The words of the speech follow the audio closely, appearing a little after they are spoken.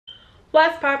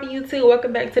What's poppin' YouTube?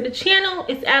 Welcome back to the channel.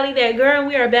 It's Allie, that girl, and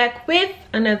we are back with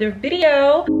another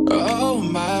video. Oh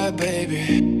my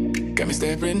baby, got me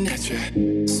staring at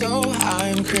you, so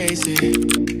I'm crazy.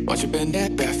 Won't you bend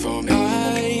that back for me?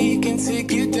 I can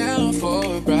take you down for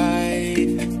a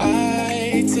ride.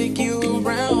 I take you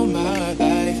around my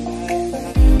life.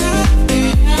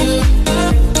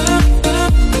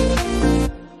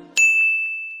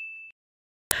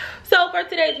 So for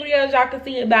today's video, as y'all can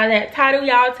see by that title,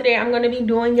 y'all, today I'm going to be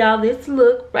doing y'all this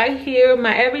look right here,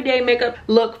 my everyday makeup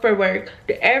look for work.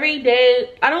 The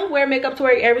everyday, I don't wear makeup to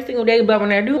work every single day, but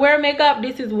when I do wear makeup,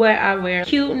 this is what I wear.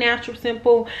 Cute, natural,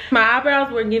 simple. My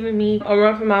eyebrows were giving me a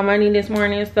run for my money this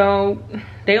morning, so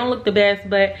they don't look the best,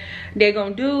 but they're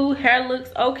gonna do. Hair looks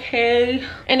okay,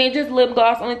 and then just lip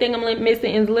gloss. Only thing I'm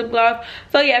missing is lip gloss.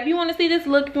 So yeah, if you want to see this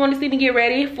look, if you want to see me get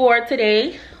ready for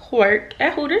today work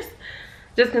at Hooters,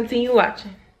 just continue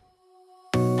watching.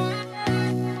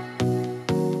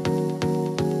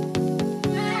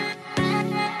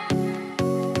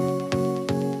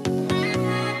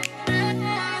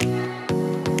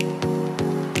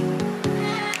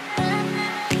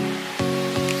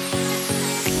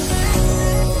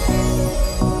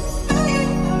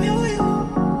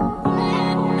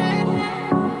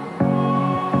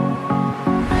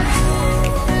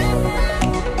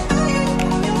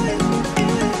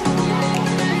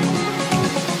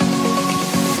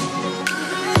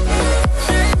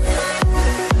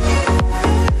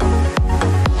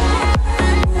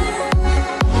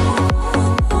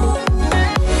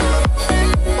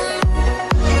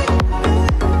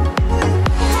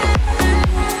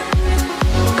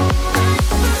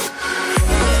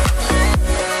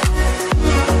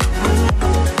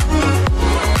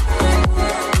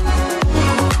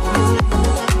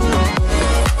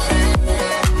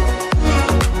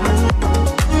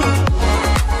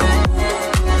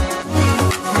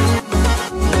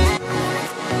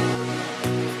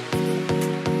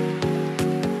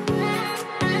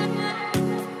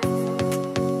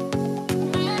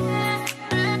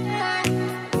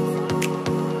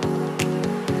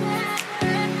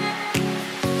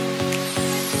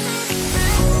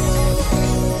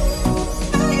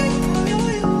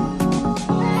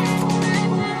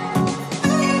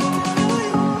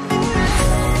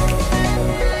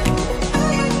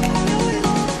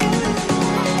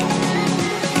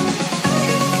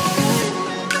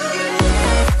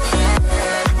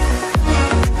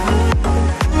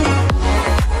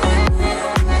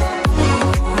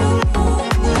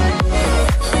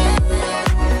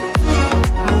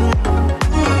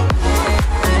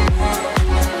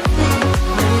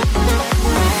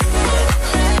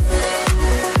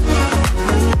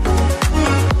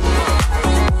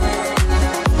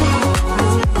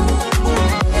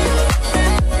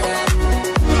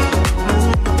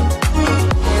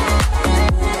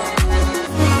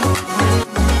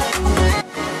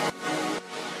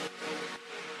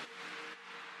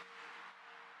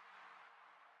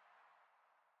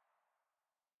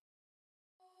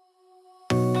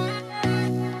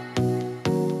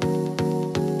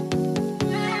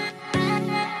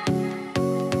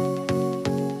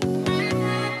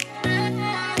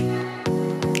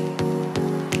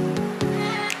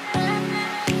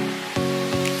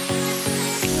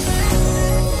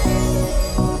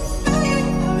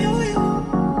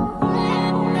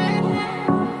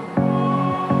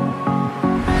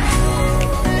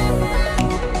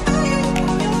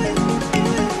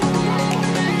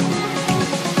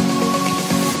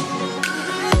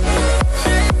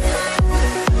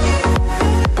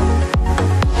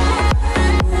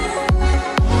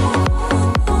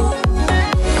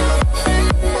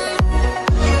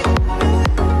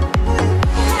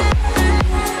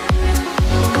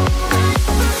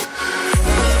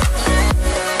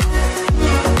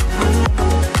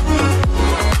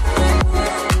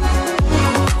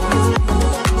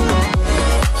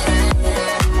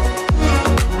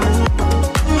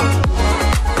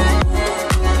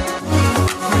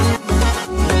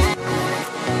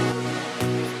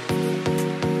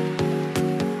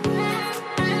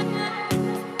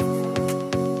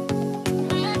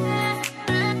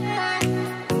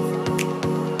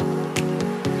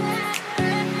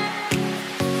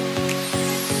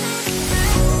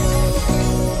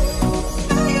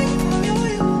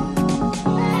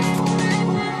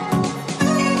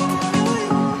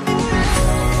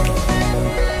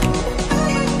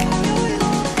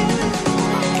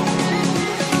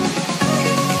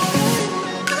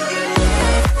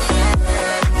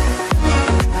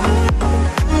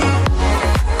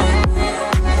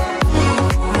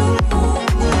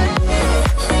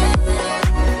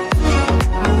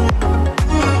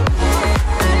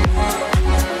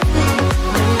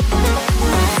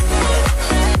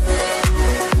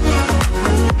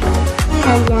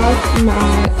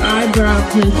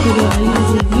 my concealer I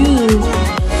usually use.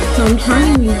 So I'm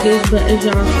trying to use this, but as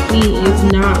y'all see, it's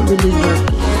not really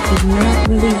working. It's not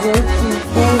really working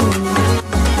for me.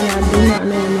 And I do not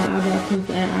know where my eyebrow is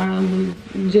at.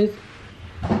 I'm just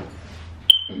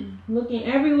looking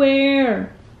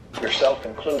everywhere. Yourself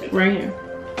included. Right here.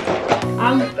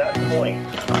 At that point,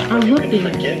 I'm you looking.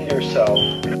 can forgive yourself.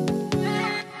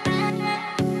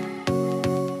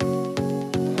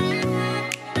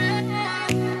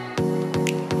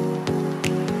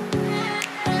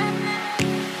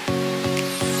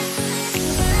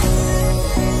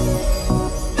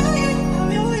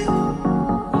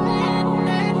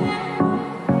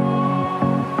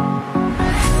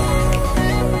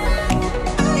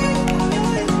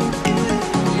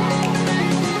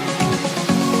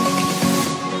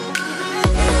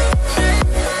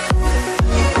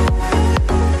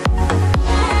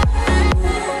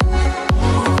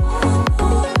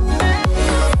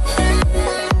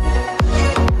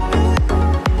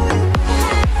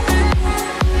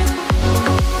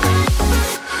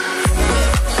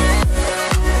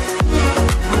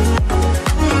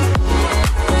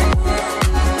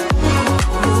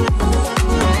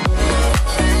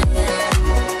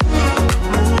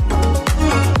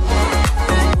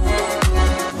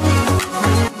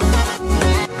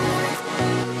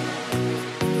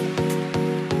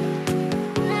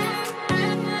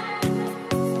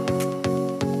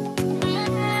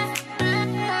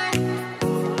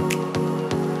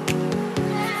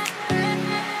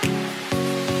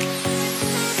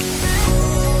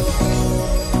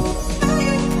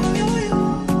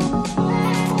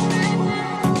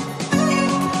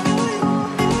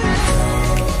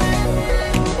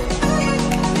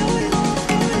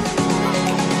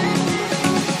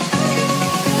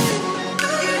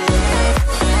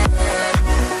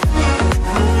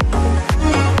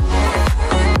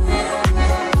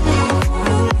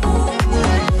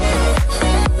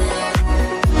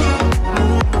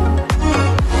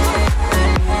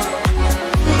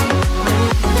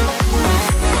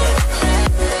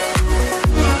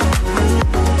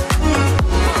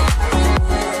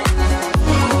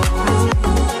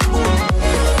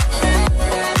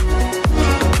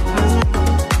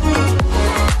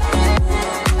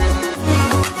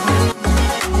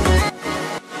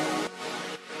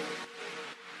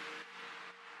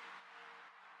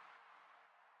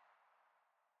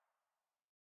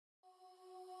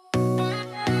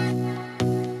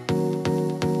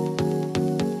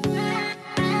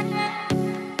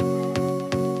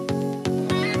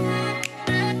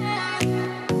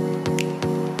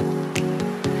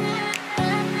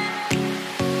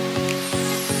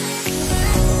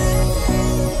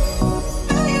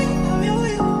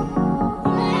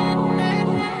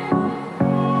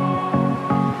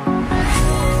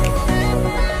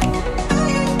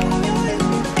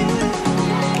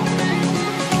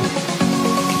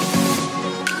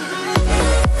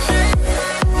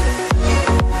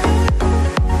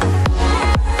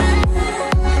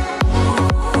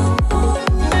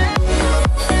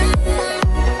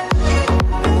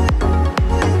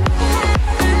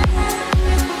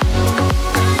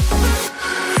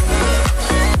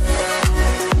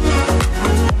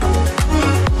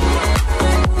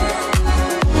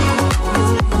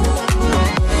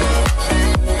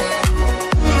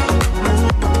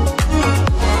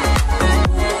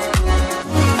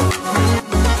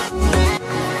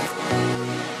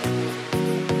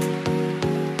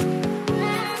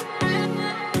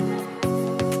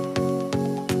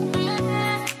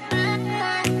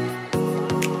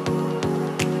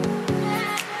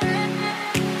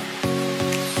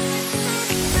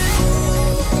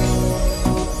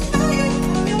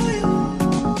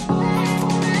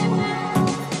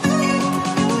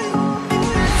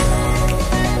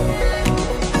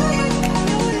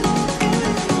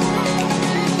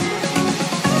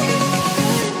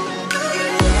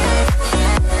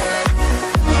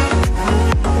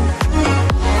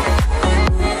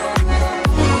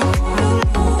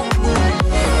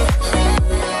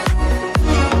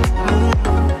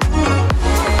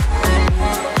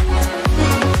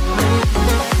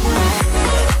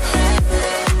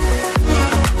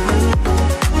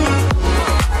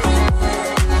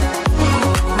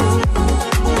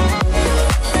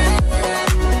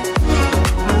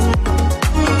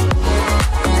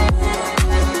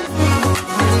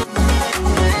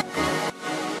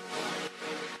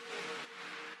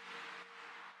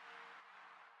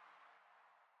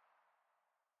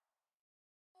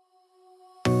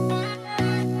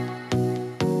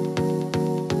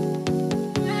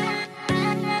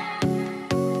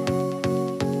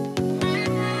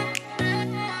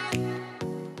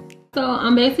 so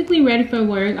I'm basically ready for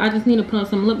work. I just need to put on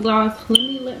some lip gloss. Let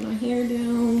me let my hair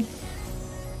down.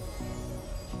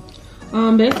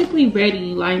 I'm basically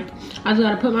ready. Like, I just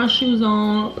gotta put my shoes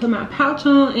on, put my pouch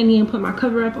on, and then put my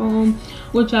cover up on,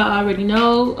 which y'all already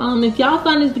know. If y'all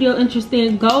find this video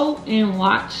interesting, go and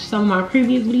watch some of my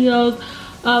previous videos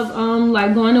of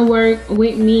like going to work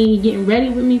with me, getting ready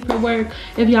with me for work,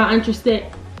 if y'all interested.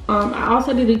 I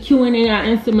also did a Q&A. I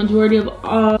answered majority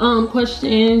of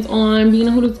questions on being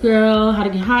a Hooters girl, how to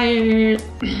get hired,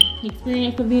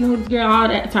 experience of being a Hooters girl, all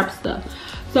that type of stuff.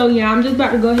 So yeah, I'm just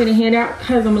about to go ahead and head out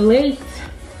because I'm late.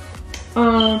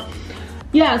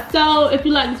 Yeah, so if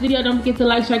you like this video, don't forget to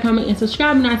like, share, comment, and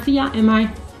subscribe, and I'll see y'all in my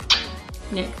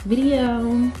next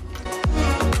video.